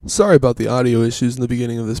Sorry about the audio issues in the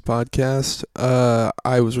beginning of this podcast.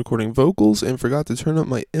 I was recording vocals and forgot to turn up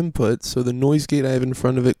my input, so the noise gate I have in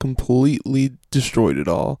front of it completely destroyed it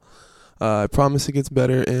all. I promise it gets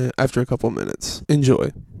better after a couple minutes.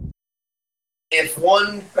 Enjoy. If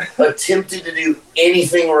one attempted to do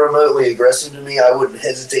anything remotely aggressive to me, I wouldn't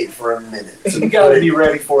hesitate for a minute. You gotta be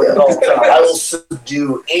ready for it at all times. I will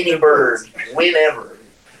subdue any bird, whenever.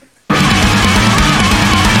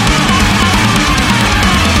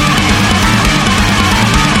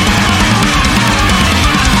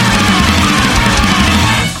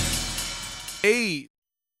 Hey,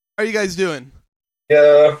 how are you guys doing?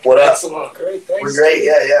 Yeah. What up? Excellent. Great. Thanks. We're great.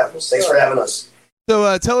 Yeah. Thanks for having us.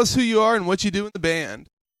 So tell us who you are and what you do in the band.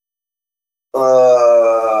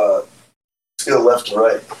 Let's go left to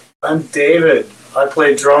right. I'm David. I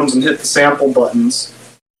play drums and hit the sample buttons.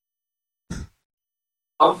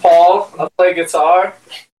 I'm Paul. I play guitar.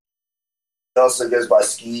 He also goes by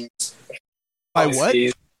Skis. By what?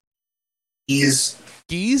 Skis.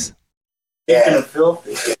 Skis? Speaking Yeah. of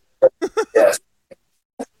filthy. Yes.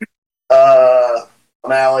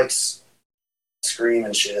 I'm Alex. Scream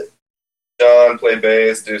and shit. John, play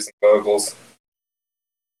bass, do some vocals.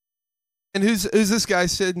 And who's this guy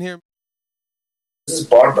sitting here? This is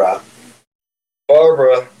Barbara.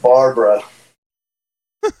 Barbara.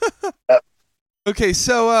 Okay,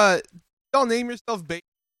 so y'all name yourself Bath.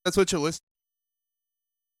 That's what you're listening.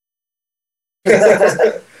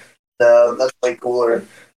 No, that's way cooler.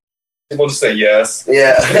 We'll just say yes.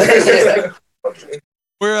 Yeah.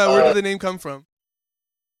 Where did the name come from?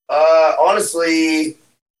 Honestly,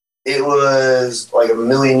 it was like a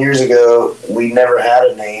million years ago. We never had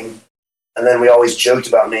a name. And then we always joked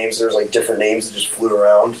about names. There was like different names that just flew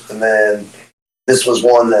around. And then this was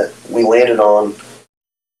one that we landed on.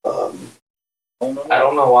 I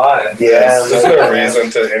don't know why. Yeah. There's no reason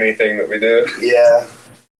to anything that we do. Yeah.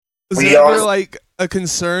 Was We there ever always- like a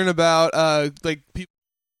concern about like people?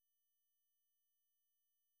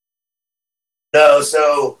 No,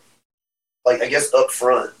 so, like, I guess up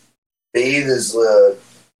front, Bathe is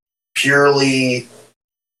purely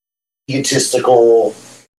egotistical.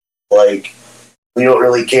 Like, we don't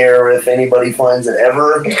really care if anybody finds it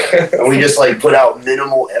ever. And we just, like, put out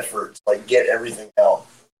minimal effort to, like, get everything out.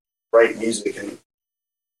 Write music and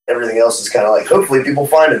everything else is kind of like, hopefully people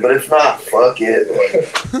find it. But if not, fuck it. Like,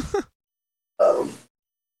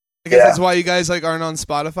 I guess yeah. that's why you guys like aren't on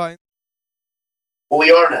Spotify. well,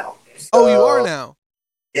 we are now. Oh, you So, are now.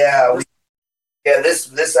 Yeah.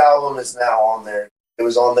 This album is now on there. It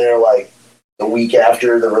was on there, like, the week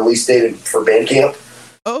after the release date for Bandcamp.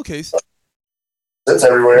 Oh, okay. So, That's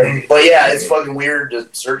everywhere. But yeah, it's fucking weird to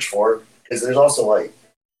search for because there's also like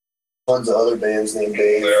tons of other bands named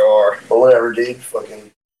Bathe. There are. But whatever, dude.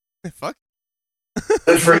 Fucking fuck.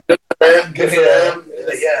 good for them. Good for Yeah. them.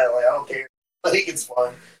 But yeah, like I don't care. I think it's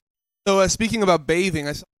fun. So speaking about bathing,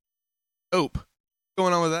 I saw Dope. What's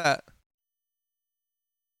going on with that?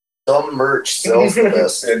 Some merch sells the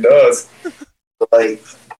best. It does. Like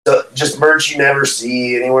just merch you never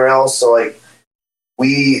see anywhere else. So like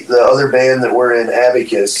the other band that we're in,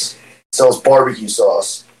 Abacus, sells barbecue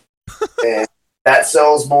sauce. And that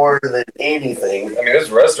sells more than anything. I mean, there's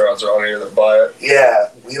restaurants around here that buy it. Yeah,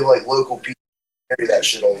 we have like local people carry that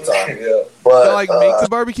shit all the time. Yeah. But So, like make the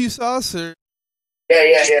barbecue sauce, or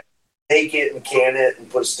yeah. Make it and can it and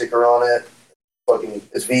put a sticker on it. Fucking,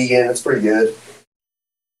 it's vegan. It's pretty good.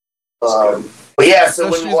 But yeah, so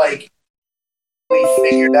when like we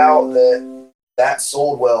figured out that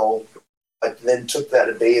sold well, I then took that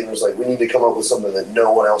to Bathe and was like, we need to come up with something that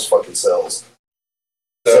no one else fucking sells.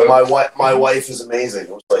 So my wife is amazing. It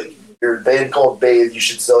was like, you're a band called Bathe. You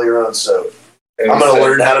should sell your own soap. I'm gonna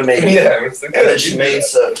learn how to make it. Yeah, it's And then she made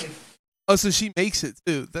soap. oh, so she makes it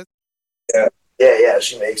too. That Yeah,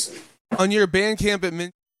 she makes it. on your Bandcamp at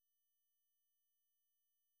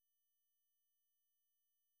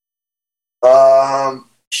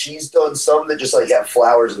She's done some that just like have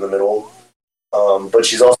flowers in the middle. But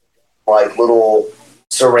she's also like little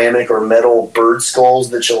ceramic or metal bird skulls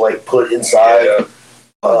that she'll like put inside. Yeah.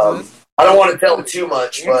 I don't want to tell too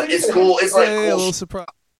much, but it's cool. It's like a cool. little surprise.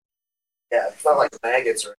 Yeah, it's not like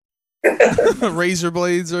maggots or Razor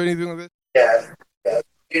blades or anything like that. yeah.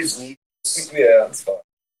 It's neat. Yeah, it's fine.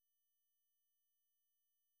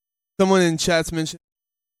 Someone in chat's mentioned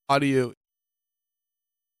audio.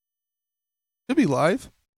 Should be live.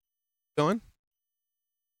 Going.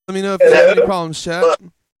 Let me know if there's any problems, chat.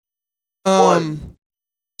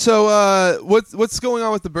 So what's going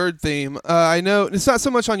on with the bird theme? I know it's not so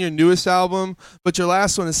much on your newest album, but your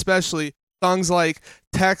last one especially. Songs like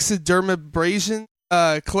taxidermabrasion,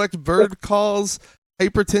 collect bird calls,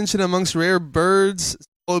 hypertension amongst rare birds,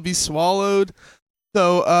 will be swallowed.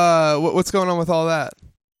 So, what's going on with all that?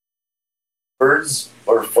 Birds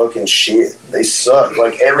are fucking shit. They suck.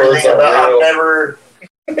 Like everything about. I've never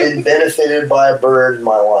been benefited by a bird in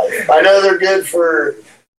my life. I know they're good for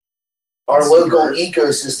our local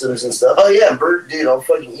ecosystems and stuff. Oh yeah, bird, dude, I'll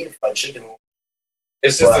fucking eat a fried chicken.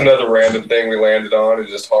 It's just another random thing we landed on and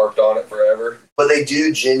just harped on it forever. But they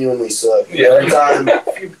do genuinely suck. Yeah. Every time. A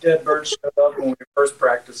few dead birds showed up when we were first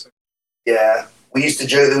practicing. Yeah. We used to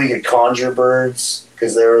joke that we could conjure birds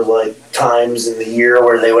because there were like times in the year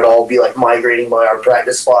where they would all be like migrating by our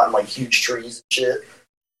practice spot in like huge trees and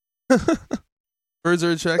shit. Birds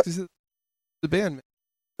are attracted to the band,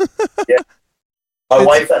 man. Yeah. My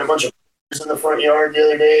wife had a bunch of birds in the front yard the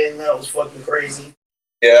other day, and that was fucking crazy.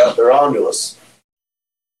 Yeah. They're on to us.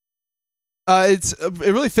 It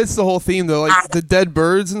really fits the whole theme though, like the dead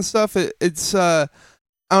birds and stuff. It's I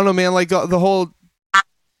don't know, man. Like the whole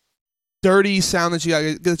dirty sound that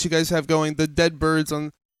you guys have going, the dead birds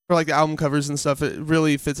for like the album covers and stuff. It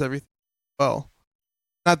really fits everything well.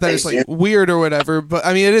 Not that it's like weird or whatever, but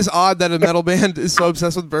I mean it is odd that a metal band is so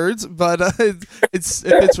obsessed with birds, but it fits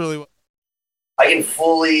really well. I can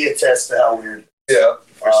fully attest to how weird. Yeah,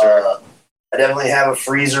 for sure. I definitely have a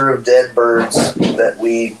freezer of dead birds that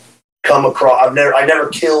we come across. I never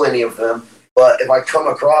kill any of them, but if I come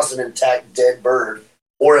across an intact dead bird,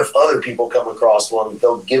 or if other people come across one,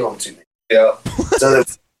 they'll give them to me. Yeah. So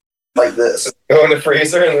it's like this. Go in the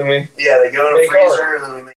freezer and then we... Yeah, they go in a Make freezer art. and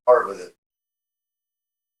then we make art with it.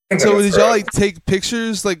 So did y'all like take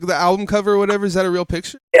pictures, like the album cover or whatever? Is that a real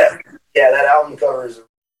picture? Yeah, that album cover is.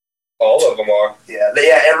 All of them are. Yeah,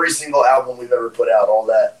 every single album we've ever put out, all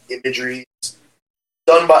that imagery is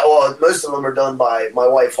done by. Well, most of them are done by my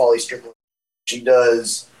wife Holly Strickland. She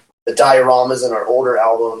does the dioramas in our older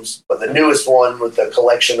albums, but the newest one with the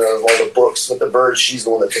collection of all the books with the birds, she's the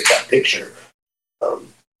one that took that picture.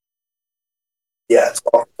 Yeah, it's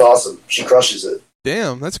awesome. She crushes it.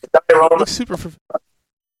 Damn, that's Dioramas, super.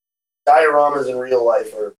 dioramas in real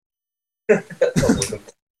life are.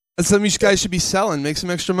 That's something you guys should be selling. Make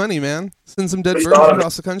some extra money, man. Send some dead birds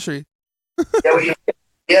across the country. Yeah, we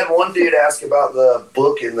had one dude ask about the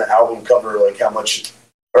book and the album cover, like how much,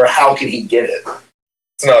 or how could he get it?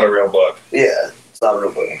 It's not a real book. Yeah, it's not a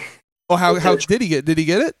real book. Well, how did he get? Did he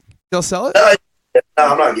get it? They'll sell it. No,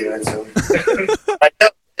 I'm not giving it to him. I know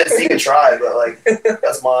he can try, but like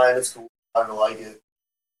that's mine. It's cool. I don't like it.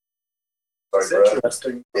 Sorry, It's bro.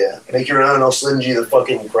 interesting. Yeah, make your own. I'll send you the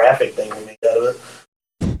fucking graphic thing we make out of it.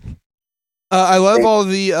 I love all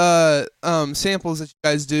the samples that you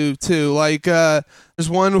guys do too. Like there's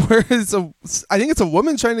one where I think it's a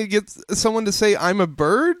woman trying to get someone to say "I'm a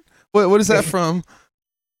bird." What is that from?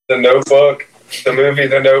 The Notebook. The movie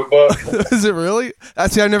The Notebook. Is it really?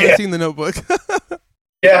 Actually, I've never seen The Notebook.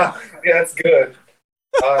 Yeah, it's good.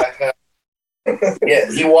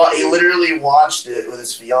 Yeah, he literally watched it with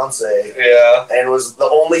his fiance, Yeah. and was the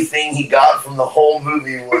only thing he got from the whole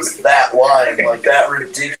movie was that line, like that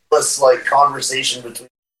ridiculous like conversation between.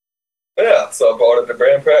 Yeah, so I brought it to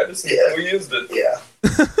brand practice and Yeah. we used it. Yeah,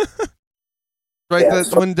 Write Yeah.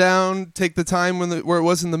 that one down. Take the time where it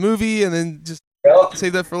was in the movie, and then just Yeah.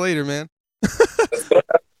 save that for later, man. That's what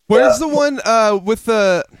I- Where's the one with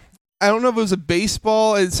the? I don't know if it was a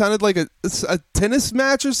baseball. It sounded like a tennis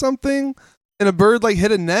match or something, and a bird like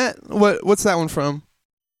hit a net. What's that one from?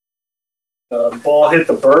 Ball hit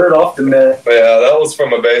the bird off the net. But yeah, that was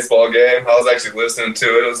from a baseball game. I was actually listening to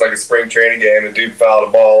it. It was like a spring training game. The dude fouled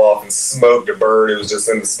a ball off and smoked a bird. It was just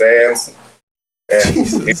in the stands. And he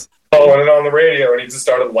Jesus, was calling it on the radio, and he just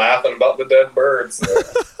started laughing about the dead birds. So,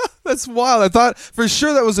 that's wild. I thought for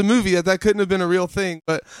sure that was a movie. That couldn't have been a real thing,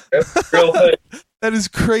 but that's a real thing. that is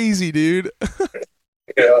crazy, dude.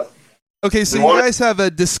 Yeah. Okay, so you guys have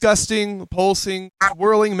a disgusting, pulsing,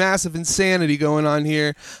 whirling mass of insanity going on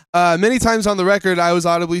here. Many times on the record, I was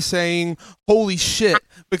audibly saying, holy shit,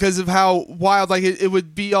 because of how wild, like, it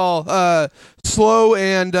would be all slow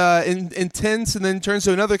and intense, and then turns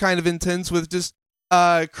to another kind of intense with just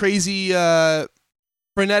crazy,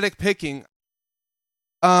 frenetic picking.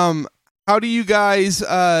 How do you guys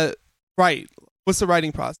write? What's the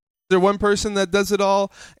writing process? Is there one person that does it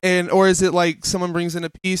all, or is it like someone brings in a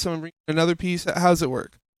piece, someone brings in another piece? How's it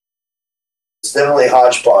work? it's definitely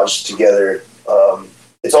hodgepodge together.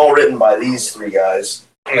 It's all written by these three guys.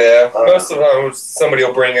 Yeah, most of the time somebody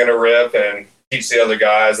will bring in a riff and teach the other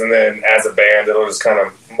guys, and then as a band, it'll just kind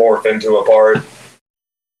of morph into a part.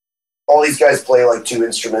 All these guys play like two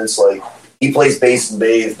instruments. Like he plays bass and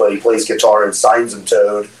Bathe, but he plays guitar and Signs and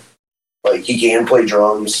Toad. Like he can play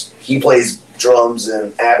drums. He plays drums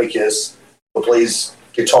and Abacus, but plays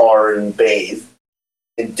guitar and Bathe.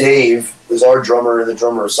 And Dave is our drummer, and the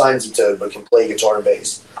drummer of Signs of Toad, but can play guitar and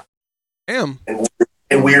bass. Damn.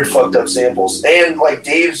 And weird fucked up samples. And like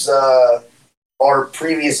Dave's, our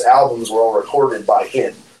previous albums were all recorded by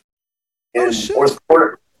him. In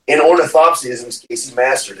Ornithopsism's case, he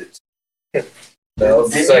mastered it. That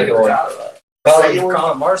was the second one.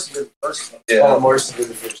 Colin Marcy did the first one. Yeah. Colin Marcy did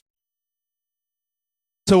the first.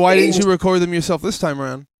 So why didn't you record them yourself this time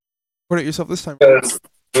around? Record it yourself this time. Because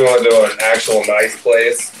we want to do an actual nice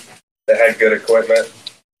place that had good equipment.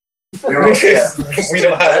 We don't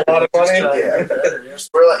have a lot of money. Yeah.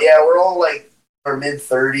 We're all like our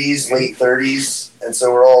mid-30s, late 30s, and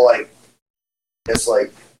so we're all like, just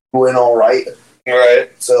like doing all right. Right.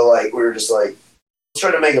 So like we were just like, let's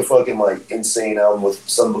try to make a fucking like insane album with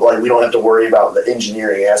some like we don't have to worry about the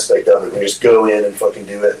engineering aspect of it. We just go in and fucking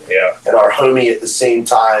do it. Yeah. And our homie at the same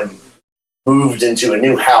time moved into a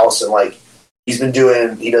new house, and like he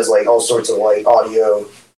does like all sorts of like audio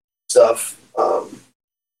stuff,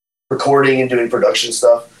 recording and doing production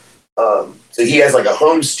stuff. So he has like a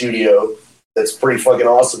home studio that's pretty fucking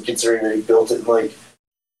awesome considering that he built it in like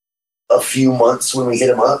a few months when we hit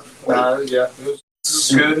him up. Yeah, it was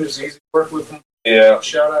good. It was easy to work with him. Yeah.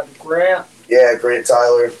 Shout out to Grant. Yeah, Grant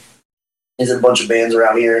Tyler. He's in a bunch of bands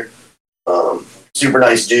around here. Super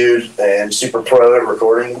nice dude and super pro at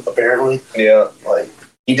recording, apparently. Yeah. Like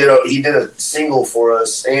he did a single for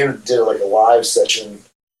us and did like a live session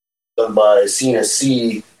done by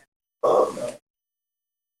CNSC. So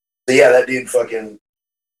yeah, that dude fucking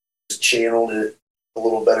just channeled it a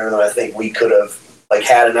little better than I think we could have. Like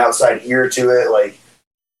had an outside ear to it, like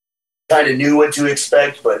kind of knew what to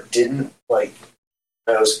expect, but didn't. Like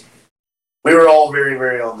we were all very,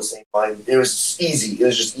 very on the same line. It was easy. It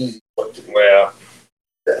was just easy. Yeah.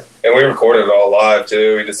 And we recorded it all live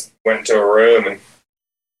too. We just went into a room and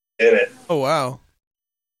did it. Oh wow!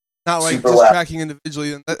 Not like Super just loud. tracking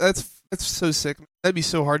individually. That's so sick. That'd be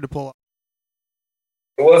so hard to pull off.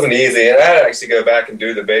 It wasn't easy, and I had to actually go back and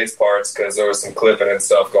do the bass parts because there was some clipping and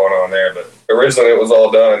stuff going on there. But originally, it was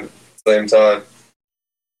all done at the same time.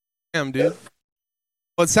 Damn, dude.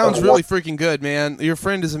 Well, it sounds really freaking good, man. Your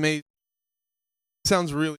friend is amazing.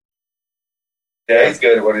 Sounds really. Yeah, he's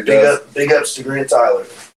good at what he does. Big ups to Grant Tyler.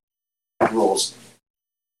 Rules.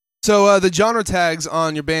 So the genre tags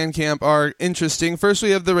on your Bandcamp are interesting. First,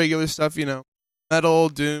 we have the regular stuff, metal,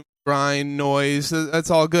 doom, grind, noise.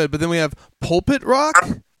 That's all good. But then we have pulpit rock.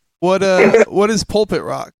 What is pulpit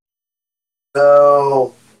rock?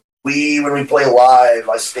 So when we play live,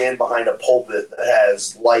 I stand behind a pulpit that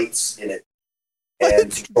has lights in it,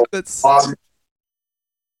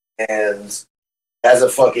 and has a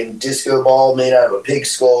fucking disco ball made out of a pig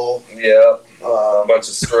skull. Yeah, a bunch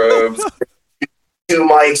of strobes. 2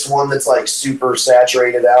 mics, one that's like super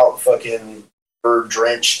saturated out, fucking bird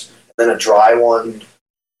drenched, and then a dry one.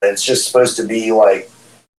 And it's just supposed to be like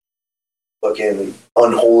fucking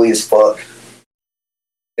unholy as fuck.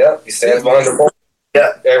 Yeah, he stands behind the pulpit.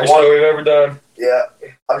 Yeah, Every show we've ever done. Yeah,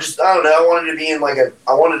 I don't know. I wanted to be in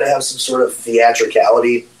I wanted to have some sort of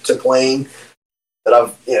theatricality to playing. That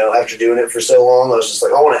I've, after doing it for so long, I was just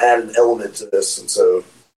like, I want to add an element to this, and so.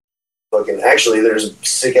 Actually, there's a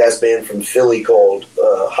sick-ass band from Philly called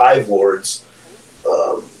Hive Lords.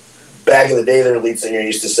 Back in the day, their lead singer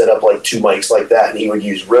used to set up, 2 mics like that, and he would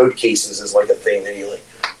use road cases as, a thing that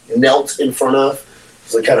he, knelt in front of.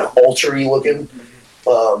 It's, kind of altar-y looking.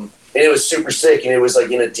 And it was super sick, and it was,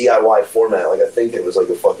 in a DIY format. I think it was, a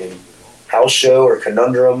fucking house show or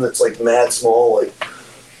conundrum that's, mad small,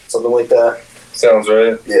 something like that. Sounds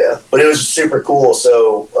right. Yeah, but it was super cool.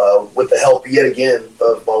 So with the help, yet again,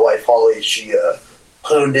 of my wife, Holly, she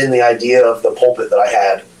honed in the idea of the pulpit that I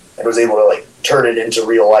had and was able to, turn it into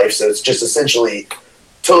real life. So it's just essentially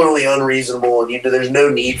totally unreasonable, and there's no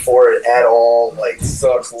need for it at all.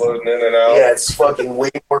 Sucks loading in and out. Yeah, it's fucking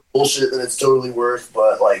way more bullshit than it's totally worth,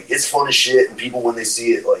 but, it's fun as shit, and people, when they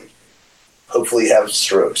see it, hopefully have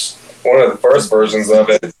strokes. One of the first versions of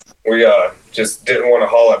it, we just didn't want to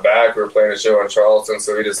haul it back. We were playing a show in Charleston,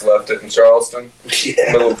 so we just left it in Charleston.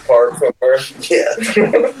 Yeah. Middle of the park somewhere. Yeah.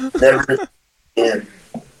 Never again.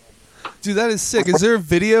 Dude, that is sick. Is there a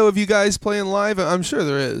video of you guys playing live? I'm sure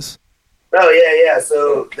there is. Oh, yeah.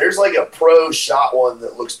 So there's a pro shot one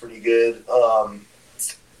that looks pretty good.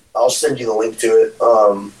 I'll send you the link to it.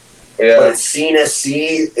 Yeah. But it's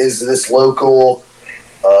CNSC is this local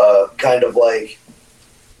kind of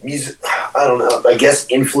music, I don't know, I guess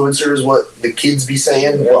influencer is what the kids be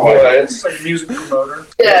saying. It's like a music promoter.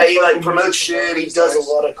 Yeah, he promotes shit. He does a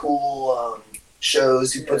lot of cool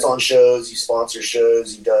shows. He puts on shows. He sponsors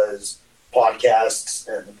shows. He does podcasts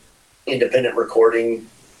and independent recording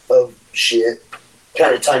of shit.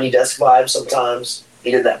 Kind of Tiny Desk vibe sometimes.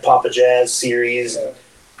 He did that Papa Jazz series.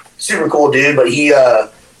 Super cool dude, but he,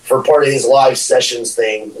 for part of his live sessions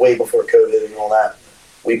thing, way before COVID and all that,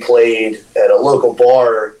 we played at a local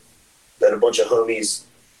bar that a bunch of homies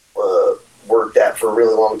worked at for a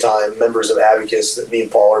really long time, members of Abacus that me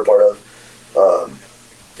and Paul are part of.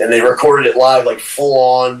 And they recorded it live, like full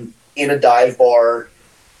on, in a dive bar.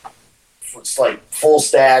 It's like full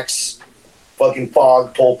stacks, fucking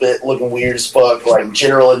fog pulpit, looking weird as fuck, like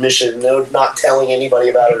general admission, no, not telling anybody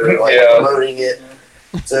about it or like promoting it.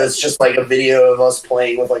 So it's just like a video of us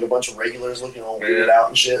playing with like a bunch of regulars looking all weirded out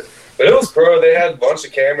and shit. But it was pro. They had a bunch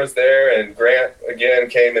of cameras there, and Grant again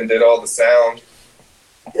came and did all the sound.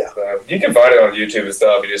 Yeah, you can find it on YouTube and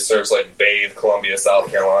stuff. You just search like Bathe, Columbia, South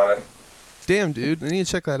Carolina. Damn, dude, I need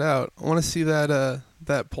to check that out. I want to see that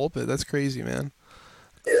that pulpit. That's crazy, man.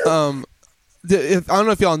 Yeah. I don't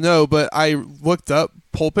know if y'all know, but I looked up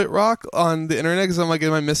Pulpit Rock on the internet because I'm like,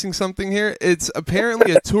 am I missing something here? It's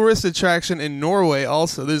apparently a tourist attraction in Norway.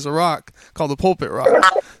 Also, there's a rock called the Pulpit Rock.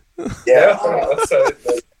 Yeah.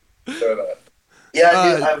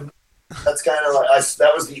 Yeah, dude, that's kind of like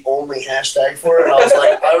that was the only hashtag for it. And I was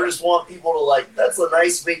like, I just want people to like, that's a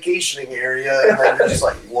nice vacationing area, and then they're just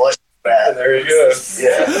like, what? That? There you go.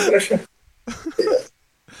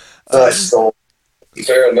 Yeah. So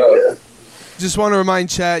fair enough. Yeah. Just want to remind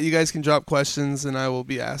chat, you guys can drop questions and I will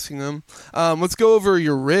be asking them. Let's go over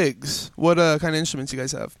your rigs. What kind of instruments you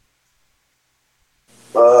guys have?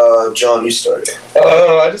 John, you started.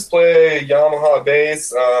 I just play Yamaha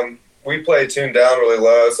bass. We play tuned down really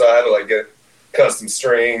low, so I had to like get custom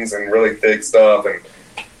strings and really thick stuff.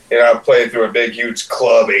 And I played through a big, huge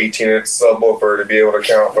club 18-inch subwoofer to be able to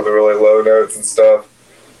count for the really low notes and stuff.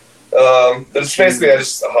 It's basically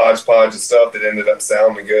just a hodgepodge of stuff that ended up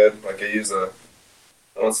sounding good. Like I use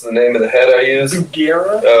what's the name of the head I use?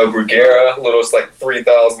 Brugera? Brugera, little, it's like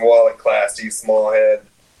 3,000 watt, like Class D small head.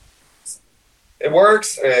 It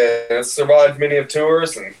works, and it's survived many of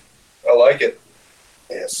tours, and I like it.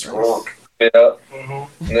 Yeah, strong. Yeah.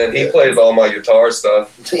 Mm-hmm. And then he plays all my guitar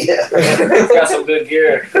stuff. Yeah. Got some good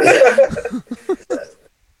gear.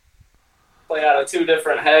 Play out of 2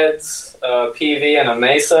 different heads, a PV and a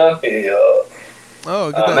Mesa. Yeah.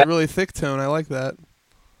 Oh, get that really thick tone. I like that.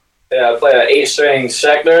 Yeah, I play an 8-string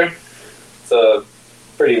Schecter. It's a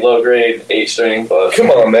pretty low-grade 8-string, but... Come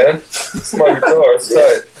on, man. It's my guitar. It's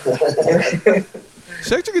tight.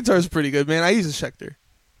 Schecter guitar is pretty good, man. I use a Schecter.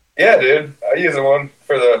 Yeah, dude. I use one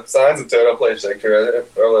for the signs of tone. I play Schecter.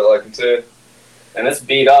 I really like them, too. And it's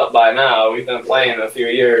beat up by now. We've been playing a few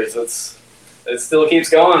years. It still keeps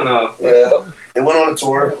going, though. Yeah. It went on a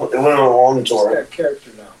tour. It went on a long tour. It's got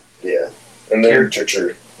character now. Yeah. And then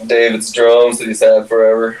Caricature. David's drums that he's had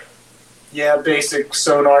forever. Yeah, basic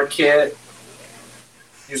sonar kit.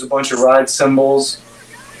 Use a bunch of ride cymbals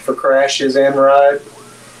for crashes and ride.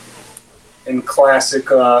 And classic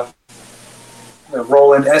Roland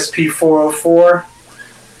SP404.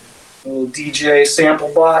 Little DJ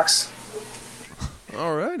sample box.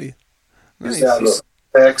 Alrighty. Nice. Use that with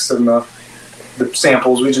effects and the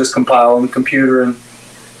samples we just compile on the computer and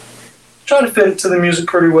try to fit it to the music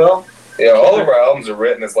pretty well. Yeah, all of our albums are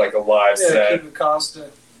written as like a live set. Keep it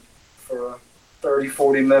constant for a 30,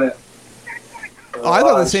 40 minute. I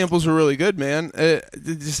thought the samples were really good, man. It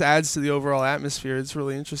just adds to the overall atmosphere. It's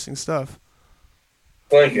really interesting stuff.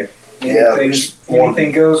 Thank you.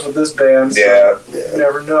 Anything goes with this band. So Yeah. you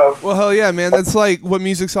never know. Well, hell yeah, man. That's like what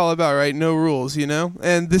music's all about, right? No rules, you know?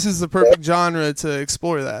 And this is the perfect genre to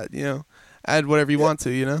explore that, you know? Add whatever you want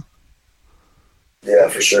to, you know? Yeah,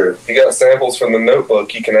 for sure. If you got samples from the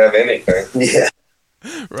Notebook, you can have anything. Yeah.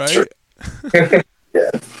 Right? Sure.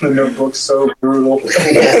 Yeah. The Notebook's so brutal.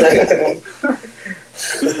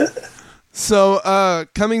 So,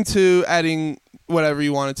 coming to adding whatever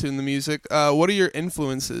you wanted to in the music, what are your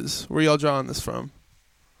influences? Where y'all drawing this from?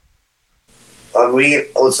 Like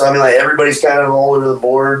everybody's kind of all over the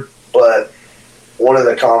board, but one of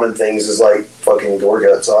the common things is like fucking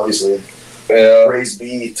Gorguts, obviously. Yeah. Praise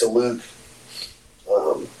be to Luke.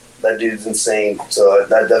 That dude's insane. So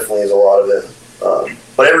that definitely is a lot of it.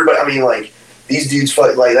 But everybody, I mean, like these dudes,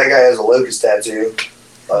 like that guy has a locust tattoo.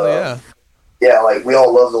 Yeah. Yeah, like we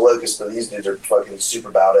all love the locust, but these dudes are fucking super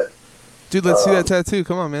about it. Dude, let's see that tattoo.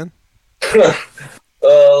 Come on, man.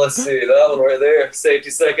 Let's see. That one right there.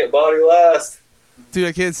 Safety second, body last. Dude,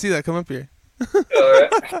 I can't see that. Come up here. All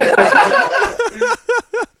right.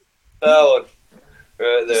 That one.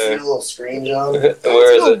 Right See there. the little screen, John? Where It's a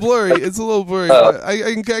is little it? blurry. It's a little blurry. But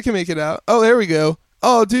I can make it out. Oh, there we go.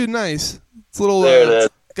 Oh, dude, nice. It's a little There it is.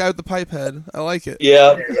 guy with the pipe head. I like it.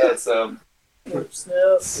 Yeah, that's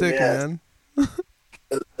Sick, Yeah. man.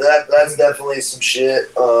 That's definitely some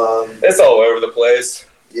shit. It's all over the place.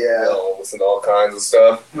 Yeah. I'll listen to all kinds of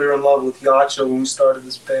stuff. We were in love with Yacha when we started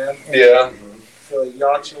this band. Yeah. I feel like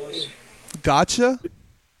Yacha was... Gotcha?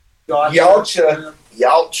 Yacha.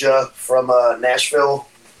 Yalcha from Nashville.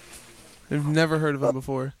 I've never heard of him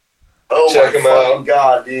before. Oh Check my him out. fucking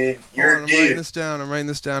god, dude! You're I'm writing dude. this down. I'm writing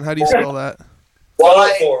this down. How do you spell that?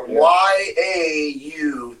 California.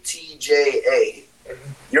 YAUTJA.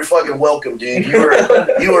 You're fucking welcome, dude. You were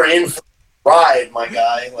in for the ride, my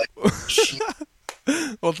guy. Like, shit.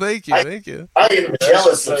 Well, thank you. Thank you. I am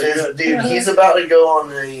jealous of his dude. He's about to go on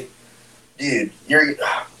the dude.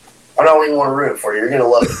 I don't even want to root for you. You're gonna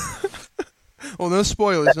love it. Well, no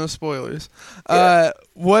spoilers. No spoilers. Yeah.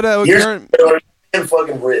 What Here's current... and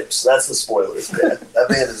fucking rips. That's the spoilers. Yeah, that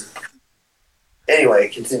man is. Anyway,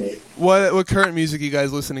 continue. What current music you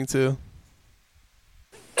guys listening to?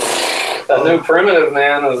 That new Primitive,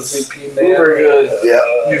 man, was VP man. super good.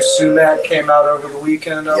 Yeah. New Sumac came out over the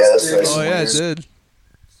weekend. I was Yeah, that's digging nice. Oh yeah, it did.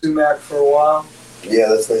 Sumac for a while. Yeah,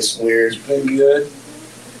 that's nice and weird. It's been good.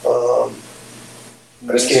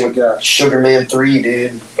 I just came with Sugar Man 3,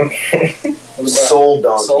 dude. Soul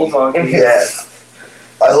Donkey. Soul Donkey. Yeah.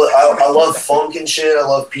 I love funk and shit. I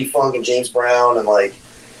love P-Funk and James Brown, and like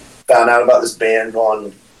found out about this band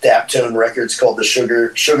on Daptone Records called the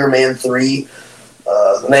Sugar Man 3. They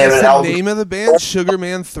have What's an the album. name of the band? Sugar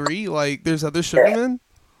Man 3? Like, there's other Sugarmen?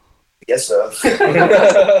 I guess so.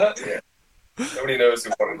 Yeah. Nobody knows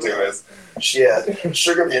who 1 and 2 is. Yeah,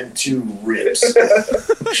 Sugar Man 2 rips.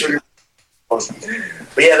 Sugar. But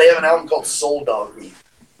yeah, they have an album called Soul Donkey.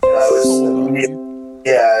 And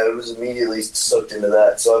I was immediately sucked into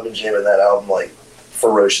that. So I've been jamming that album like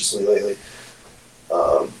ferociously lately.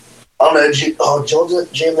 I don't know. Did y'all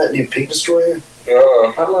jam that new Pig Destroyer?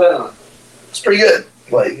 How about It's pretty good.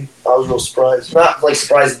 Like, I was real surprised. Not like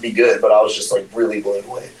surprised it'd be good, but I was just like really blown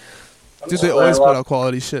away. Dude, they always put out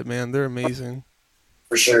quality shit, man. They're amazing.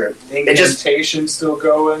 For sure. Incantation still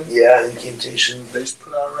going. Yeah, Incantation. They just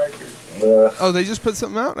put out a record. Oh, they just put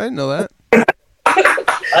something out? I didn't know that.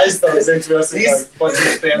 I just thought it was interesting. Like, a bunch of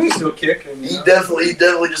his fans are still kicking. He definitely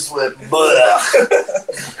just went,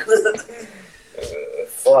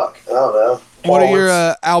 fuck, I don't know. What are your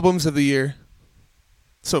albums of the year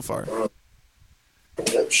so far? Oh,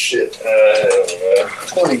 shit.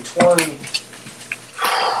 2020. I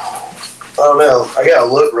don't know. I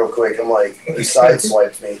gotta look real quick. I'm like, he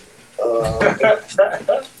sideswiped me.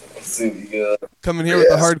 Let's see what you got. Coming here with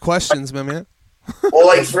the hard questions, my man. Well,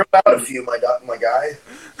 like, throw out a few, my guy.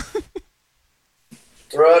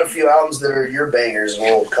 Throw out a few albums that are your bangers and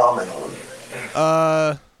we'll comment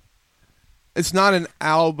on. It's not an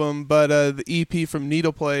album, but the EP from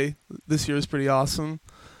Needle Play this year is pretty awesome.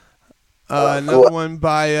 Another one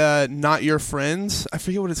by Not Your Friends. I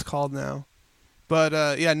forget what it's called now.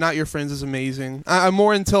 But yeah, Not Your Friends is amazing. I'm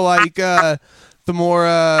more into like the more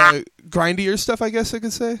grindier stuff, I guess you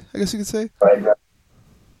could say. Right.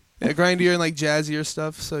 Yeah, grindier and like jazzier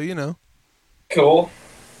stuff. So you know. Cool.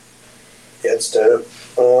 Yeah, it's dope.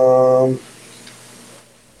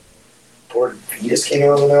 Poor Vetus came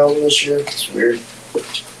out with an album this year. It's weird.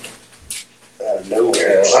 Out of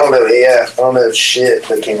nowhere. I don't know. Yeah, I don't know shit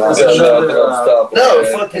that came out. No,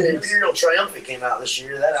 fucking Imperial Triumphant came out this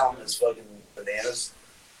year. That album is fucking bananas.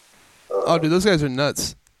 Oh, dude, those guys are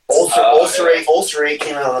nuts. Ulcerate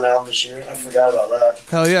came out with an album this year. I forgot about that.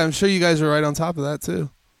 Hell yeah, I'm sure you guys are right on top of that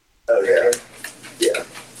too. Oh yeah, yeah.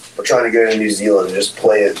 We're trying to go to New zealand and just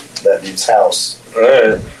play at that dude's house. All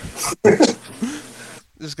right.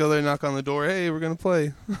 Just go there, knock on the door. Hey, we're gonna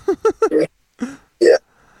play. Yeah. Yeah.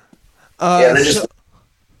 They just.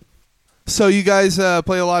 So you guys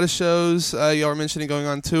play a lot of shows. Y'all were mentioning going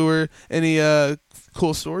on tour. Any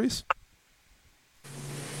cool stories?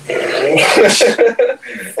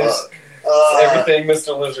 Everything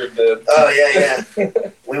Mr. Lizard did. Oh yeah.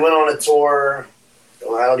 We went on a tour.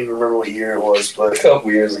 I don't even remember what year it was, but A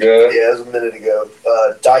couple years ago. yeah, it was a minute ago.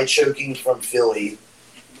 Die Choking from Philly,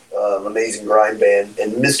 amazing grind band,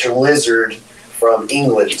 and Mr. Lizard from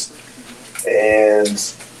England,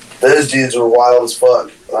 and those dudes were wild as fuck.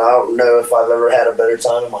 I don't know if I've ever had a better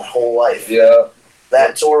time in my whole life. Yeah.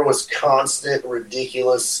 That tour was constant,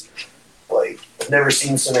 ridiculous. Like, I've never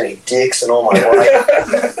seen so many dicks in all my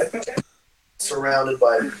life. Surrounded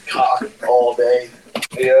by cock all day.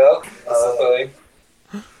 Yeah. That's the thing.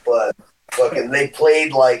 But fucking, they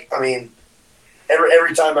played like, I mean,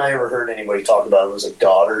 every time I ever heard anybody talk about it was like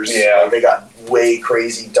Daughters. Yeah. Like, they got way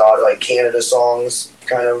crazy like Canada songs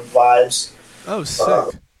kind of vibes. Oh,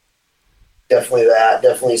 sick. Definitely that.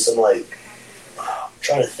 Definitely some like, I'm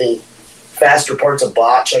trying to think. faster parts of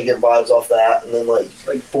Botch. I get vibes off that, and then like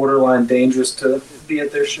borderline dangerous to be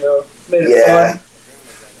at their show. Made it yeah, fun.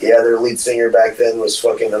 yeah. Their lead singer back then was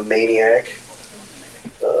fucking a maniac.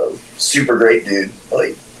 Super great dude.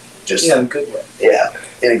 Like just in a good way. Yeah,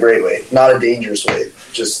 in a great way, not a dangerous way.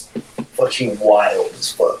 Just fucking wild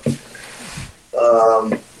as fuck.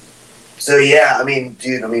 So yeah, I mean,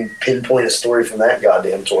 dude, pinpoint a story from that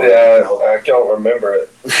goddamn tour. Yeah, I can't remember it.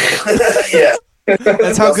 Yeah.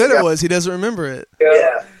 That's how good it was. He doesn't remember it.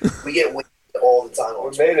 Yeah. We get wasted all the time. We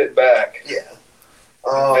made it back. Yeah.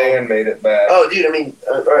 The band made it back. Oh, dude, I mean,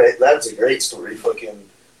 all right, that's a great story. Fucking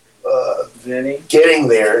Vinny. getting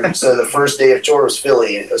there. So the first day of tour was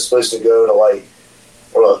Philly. It was supposed to go to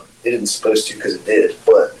well, it didn't supposed to because it did,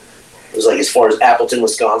 but it was like as far as Appleton,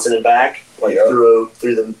 Wisconsin, and back, like through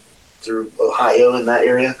Ohio in that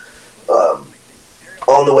area.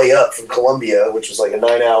 On the way up from Columbia, which was like a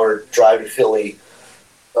 9-hour drive to Philly,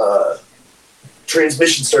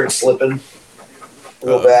 transmission started slipping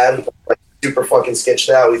real bad, like super fucking sketched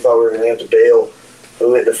out. We thought we were gonna have to bail.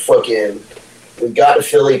 We got to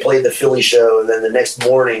Philly, played the Philly show, and then the next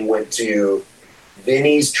morning went to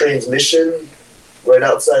Vinny's Transmission right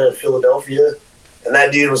outside of Philadelphia. And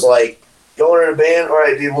that dude was like, "Going in a band? All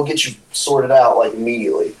right, dude, we'll get you sorted out like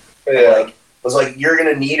immediately." Yeah. Was like, "You're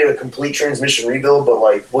gonna need a complete transmission rebuild," but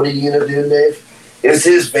like, what did you end up doing, Dave? It was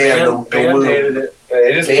his band. Band hated it.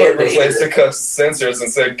 He just replaced the cuff sensors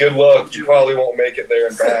and said, "Good luck. You probably won't make it there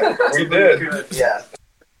and back." We did. Yeah.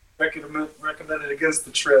 Recommended against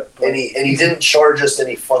the trip. And he didn't charge us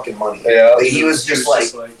any fucking money. Yeah. Like, he was just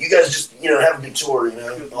like, "You guys just have a good tour, you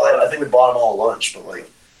know." Like, I think we bought him all lunch, but like,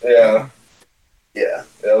 Yeah. yeah,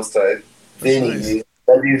 That was tight. Vinny, Nice. dude,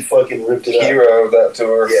 that dude fucking ripped it up. Hero of that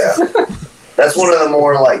tour. Yeah. That's one of the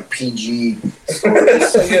more like PG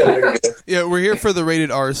stories. Yeah, there you go. Yeah, we're here for the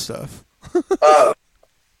rated R stuff.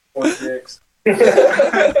 One dicks.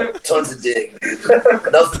 Tons of dick, dude.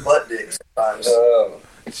 Nothing but dick sometimes.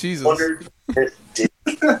 Jesus. Wonder dick.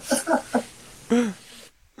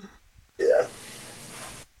 Yeah.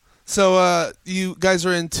 So, you guys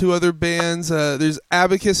are in two other bands. There's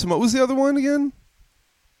Abacus, and what was the other one again?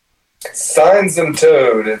 Signs and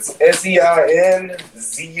Toad. It's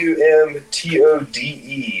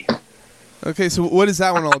SEINZUMTODE. Okay, so what is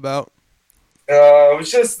that one all about? It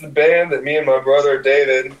was just the band that me and my brother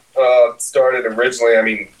David started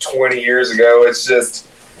originally. 20 years ago. It's just,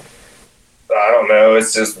 I don't know,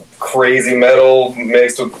 it's just crazy metal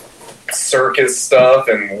mixed with circus stuff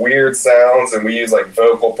and weird sounds, and we use like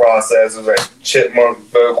vocal processors, like chipmunk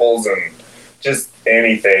vocals, and just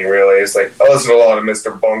anything really. It's like, I listened to a lot of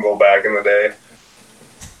Mr. Bungle back in the day.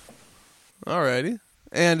 Alrighty.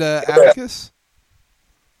 And Abacus?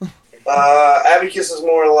 Abacus is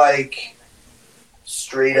more like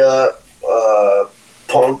straight up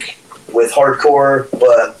punk with hardcore,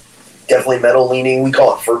 but definitely metal leaning. We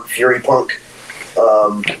call it Fury Punk.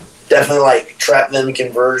 Definitely like Trap Them,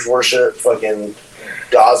 Converge, Worship, fucking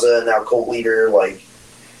Gaza, now Cult Leader, like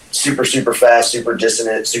super, super fast, super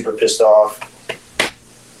dissonant, super pissed off.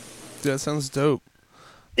 Dude, that sounds dope.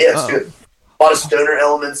 Yeah, it's good. A lot of stoner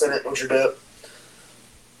elements in it, which are dope.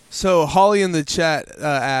 So, Holly in the chat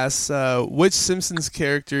asks, which Simpsons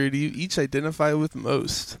character do you each identify with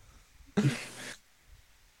most?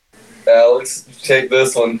 Alex, take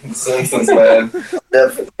this one. The Simpsons, man.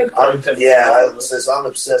 Definitely. I'm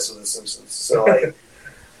obsessed with The Simpsons. So, like,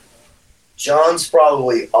 John's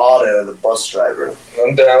probably Otto, the bus driver.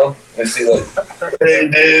 I'm down. Is he like, "Hey,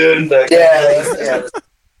 dude"? Yeah.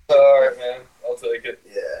 Alright, man. I'll take it.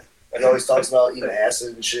 Yeah. He always talks about eating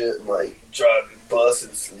acid and shit and, like, Driving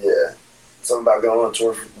buses. yeah. Something about going on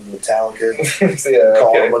tour with Metallica, Yeah,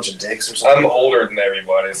 calling okay. a bunch of dicks or something. I'm older than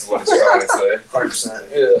everybody, is what he's trying to say. 100%.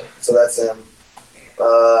 Yeah. So that's him.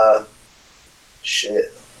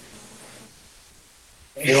 Shit.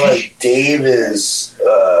 I feel like Dave is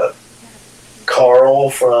Carl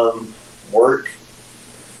from work.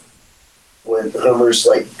 When Homer's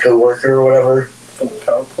like co-worker or whatever. From the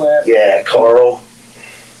power plant. Yeah, Carl.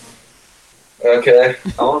 Okay.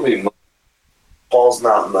 I want to be. Paul's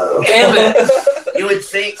not Mo. Damn it! You would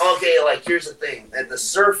think, okay, like here's the thing. At the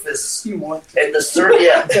surface, You want at the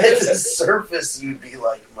surface, you'd be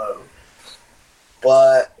like Mo.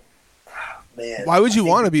 But man, Why would you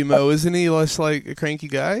want to be Mo? Isn't he less like a cranky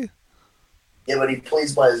guy? Yeah, but he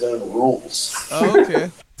plays by his own rules. Oh,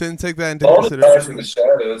 okay. Didn't take that into All the guys in consideration. the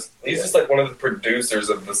shadows. He's just like one of the producers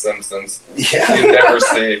of The Simpsons. Yeah, You never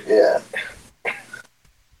see. yeah.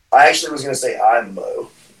 I actually was gonna say I'm Mo.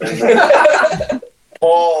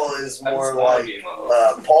 Paul is more like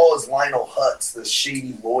Paul is Lionel Hutz, the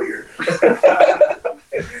shady lawyer.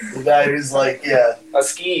 The guy who's like, yeah. A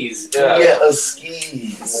skis. Yeah, Yeah. a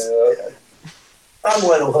skis. Yeah. I'm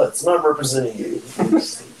Lionel Hutz, and I'm representing you.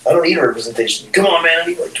 I don't need a representation. Come on, man, I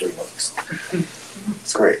need like $20.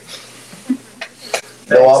 It's great.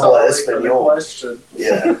 No habla español.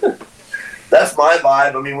 Yeah. That's my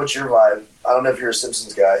vibe. I mean, what's your vibe? I don't know if you're a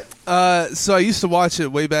Simpsons guy. So I used to watch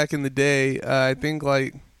it way back in the day. I think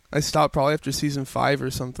like I stopped probably after season 5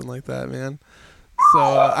 or something like that, man. So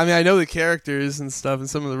I mean, I know the characters and stuff in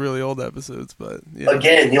some of the really old episodes, but yeah.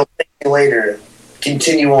 Again, you'll thank me later.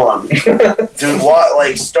 Continue on. Dude,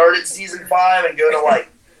 what? Start at season 5 and go to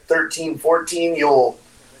 13, 14.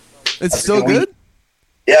 It's still good?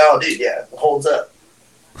 Yeah, oh, dude, yeah, it holds up.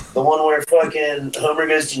 The one where fucking Homer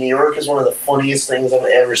goes to New York is one of the funniest things I've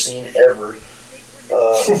ever seen, ever.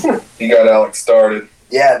 He got Alex started.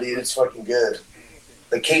 Yeah, dude, it's fucking good.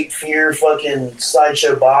 The Cape Fear fucking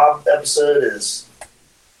Sideshow Bob episode is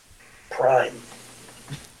prime.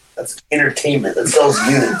 That's entertainment. That sells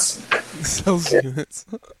units. Sells units.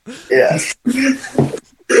 Yeah.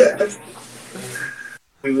 Yeah.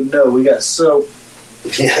 We would know. We got soap.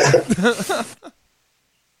 Yeah.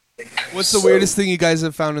 What's the weirdest thing you guys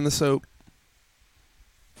have found in the soap?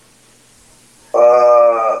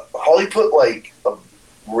 Holly put a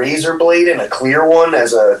razor blade in a clear one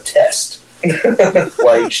as a test. She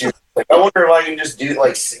was like, I wonder if I can just do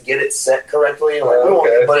get it set correctly. And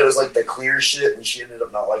Okay. But it was the clear shit, and she ended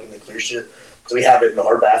up not liking the clear shit, so we have it in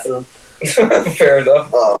our bathroom. Fair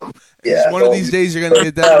enough. Yeah. One of these days you're gonna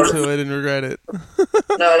get down to it and regret it.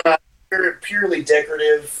 No, purely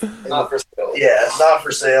decorative. Not for sale. Yeah, not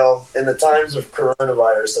for sale. In the times of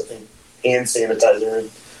coronavirus, I think hand sanitizer and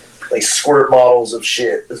squirt bottles of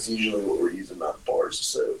shit is usually what we're using, not bars of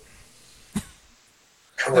soap.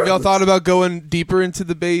 Have y'all thought about going deeper into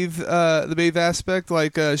the bathe aspect,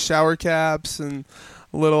 like shower caps and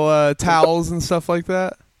little towels and stuff like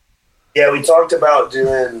that? Yeah, we talked about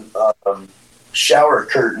doing shower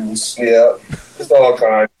curtains. Yeah, just all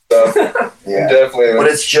kinds of stuff. Yeah, definitely. But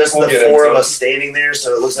it's just We'll the get four into of it. us standing there,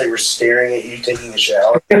 so it looks like we're staring at you taking a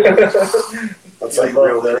shower. That's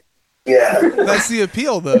real. Yeah, That's the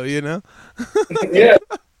appeal, though, you know. Yeah.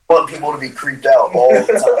 I want people to be creeped out all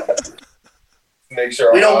the time. Make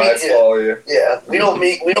sure We our don't eyes mean- follow you. Yeah, we don't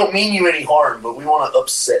mean you any harm, but we want to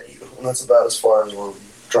upset you, and that's about as far as we're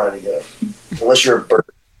trying to go. Unless you're a bird.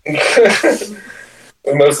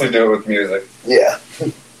 We mostly do it with music. Yeah,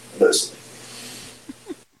 mostly.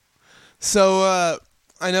 So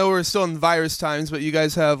I know we're still in virus times, but you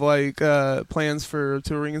guys have plans for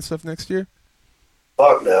touring and stuff next year?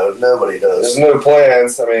 Fuck no, nobody There's does. no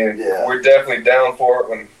plans. I mean, Yeah. we're definitely down for it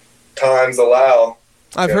when times allow.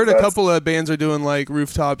 I've Yeah, heard a that's- couple of bands are doing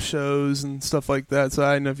rooftop shows and stuff like that, so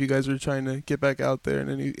I don't know if you guys are trying to get back out there in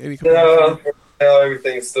any No, now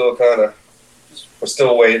everything's still we're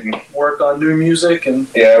still waiting. Work on new music and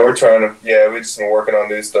Yeah, we're trying to. Yeah, we've just been working on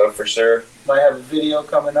new stuff for sure. might have a video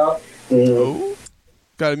coming up. Oh,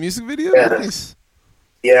 got a music video? Yeah. Nice.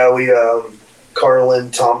 Yeah, we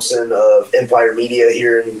Carlin Thompson of Empire Media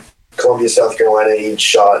here in Columbia, South Carolina. He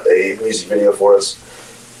shot a music video for us.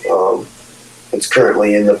 It's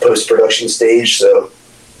currently in the post-production stage, so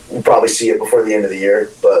we'll probably see it before the end of the year,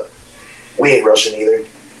 but we ain't rushing either.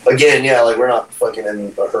 Again, yeah, we're not fucking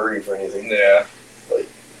in a hurry for anything. Yeah.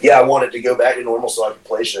 Yeah, I want it to go back to normal so I can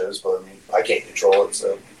play shows, but I mean, I can't control it,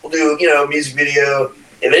 so we'll do, a music video.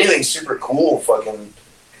 If anything super cool fucking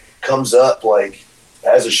comes up,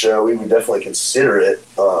 as a show, we would definitely consider it.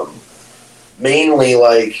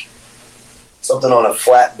 Mainly, something on a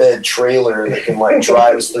flatbed trailer that can,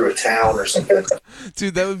 drive us through a town or something.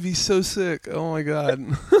 Dude, that would be so sick. Oh my god.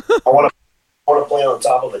 I want to play on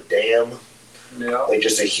top of a dam, Yeah.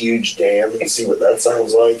 just a huge dam, and see what that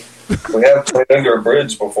sounds like. We have played under a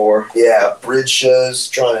bridge before. Yeah, bridge shows,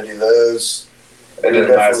 trying to do those. It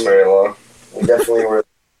didn't last very long. We definitely were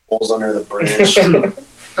holes under the bridge.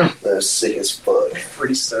 That was sick as fuck.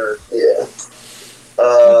 Free sir. Yeah.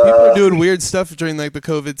 People are doing weird stuff during the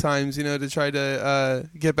COVID times, to try to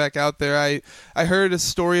get back out there. I heard a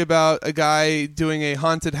story about a guy doing a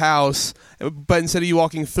haunted house, but instead of you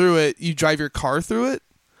walking through it, you drive your car through it.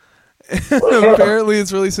 Apparently,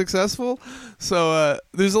 it's really successful. So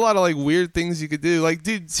there's a lot of weird things you could do.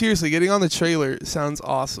 Dude, seriously, getting on the trailer sounds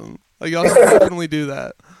awesome. Y'all should definitely do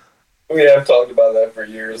that. We have talked about that for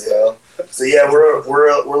years now. So yeah,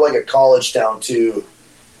 we're like a college town too.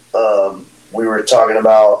 We were talking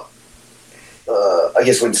about, I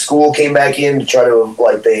guess when school came back in to try to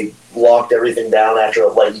they locked everything down after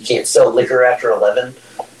you can't sell liquor after 11.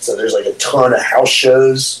 So there's a ton of house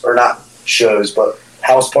shows, or not shows, but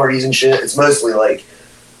house parties and shit. It's mostly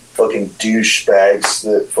fucking douchebags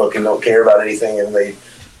that fucking don't care about anything, and they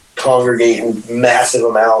congregating massive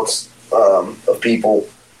amounts of people.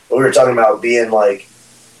 We were talking about being like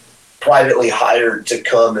privately hired to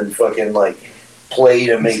come and fucking like play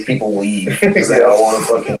to make people leave because they don't want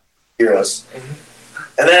to fucking hear us.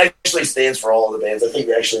 And that actually stands for all of the bands. I think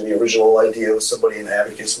actually the original idea was somebody in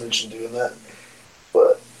Abacus mentioned doing that.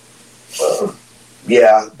 But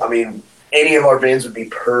yeah, I mean, any of our bands would be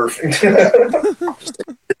perfect for that. Just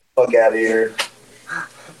get the fuck out of here.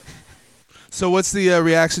 So what's the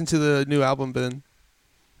reaction to the new album been?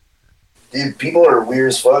 Dude, people are weird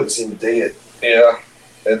as fuck. Seem to dig it. Yeah,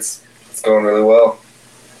 it's going really well.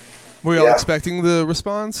 Were y'all expecting the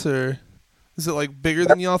response, or is it like bigger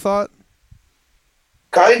than y'all thought?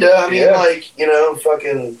 Kinda. I mean, like, you know,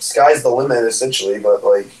 fucking sky's the limit essentially, but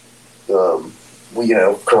like,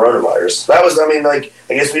 coronavirus. That was, I mean, like,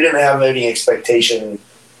 I guess we didn't have any expectation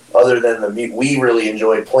other than we really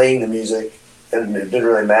enjoyed playing the music, and it didn't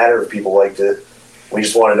really matter if people liked it. We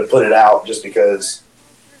just wanted to put it out just because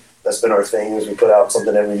that's been our thing, is we put out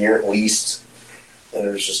something every year at least. And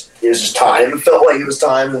it was just time. It felt like it was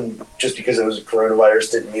time, and just because it was a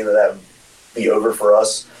coronavirus didn't mean that would be over for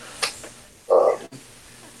us.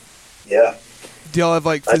 Yeah. Do y'all have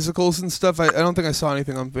like physicals and stuff? I don't think I saw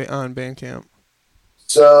anything on Bandcamp.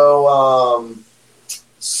 So,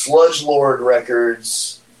 Sludge Lord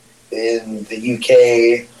Records in the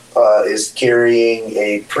UK is carrying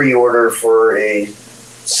a pre-order for a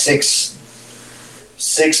six-panel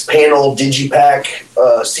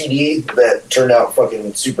digipack CD that turned out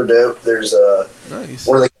fucking super dope. There's nice.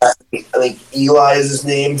 One of the guys, I think Eli is his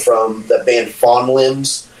name, from the band Fawn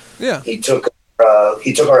Limbs. Yeah. He took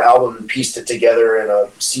our album and pieced it together in a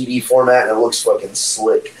CD format, and it looks fucking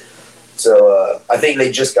slick. So I think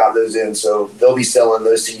they just got those in, so they'll be selling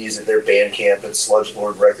those CDs at their Bandcamp at Sludge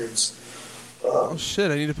Lord Records. Oh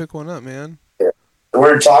shit! I need to pick one up, man. Yeah.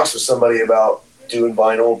 We're in talks with somebody about doing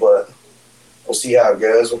vinyl, but we'll see how it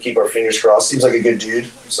goes. We'll keep our fingers crossed. Seems like a good dude,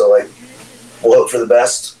 so like we'll hope for the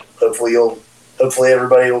best. Hopefully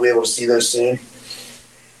everybody will be able to see those soon.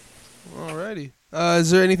 Alrighty.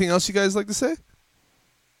 Is there anything else you guys like to say?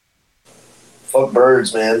 Fuck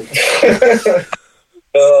birds, man.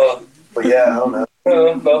 But yeah, I don't know.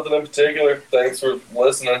 Nothing in particular. Thanks for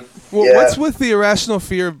listening. Well, Yeah. what's with the irrational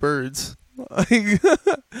fear of birds? We're not Did you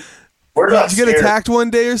get scared. attacked one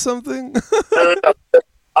day or something? No.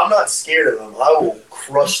 I'm not scared of them. I will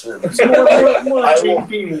crush them. More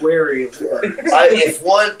being wary of birds. If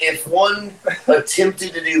one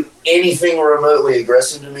attempted to do anything remotely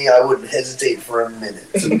aggressive to me, I wouldn't hesitate for a minute.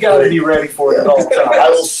 You gotta be ready for it at all times. I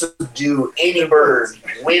will subdue any bird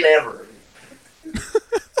whenever.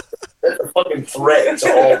 That's a fucking threat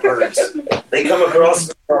to all birds. They come across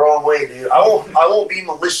the wrong way, dude. I won't be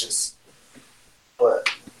malicious, but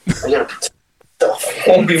I gotta protect myself. I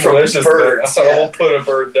won't be malicious, birds. but I will put a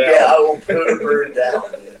bird down. Yeah, I will put a bird down,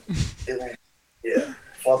 dude.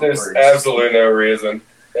 Fuck There's birds. absolutely no reason.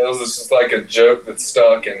 It was just like a joke that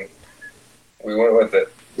stuck, and we went with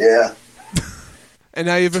it. Yeah. And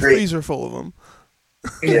now you have a Great. freezer full of them.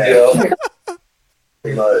 Yeah.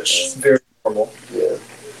 Pretty much. It's very normal. Yeah.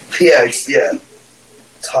 Yeah. It's a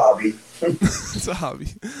hobby. It's a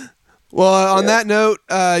hobby. Well, on that note,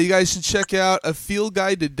 you guys should check out A Field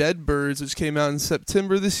Guide to Dead Birds, which came out in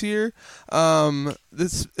September this year.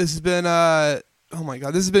 This has been, oh my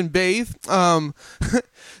god, this has been Bathe.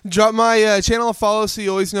 Drop my channel a follow so you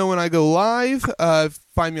always know when I go live.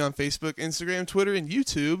 Find me on Facebook, Instagram, Twitter, and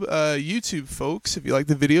YouTube. YouTube folks, if you like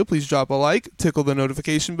the video, please drop a like, tickle the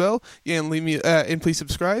notification bell, and leave me and please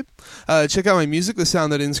subscribe. Check out my music, The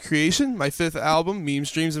Sound That Ends Creation. My 5th album,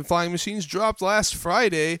 Memes, Dreams, and Flying Machines, dropped last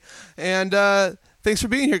Friday. And thanks for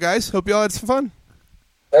being here, guys. Hope y'all had some fun.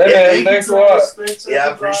 Hey, man, thanks a lot. Yeah, I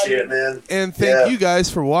appreciate it, man. And thank you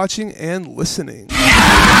guys for watching and listening. Yeah.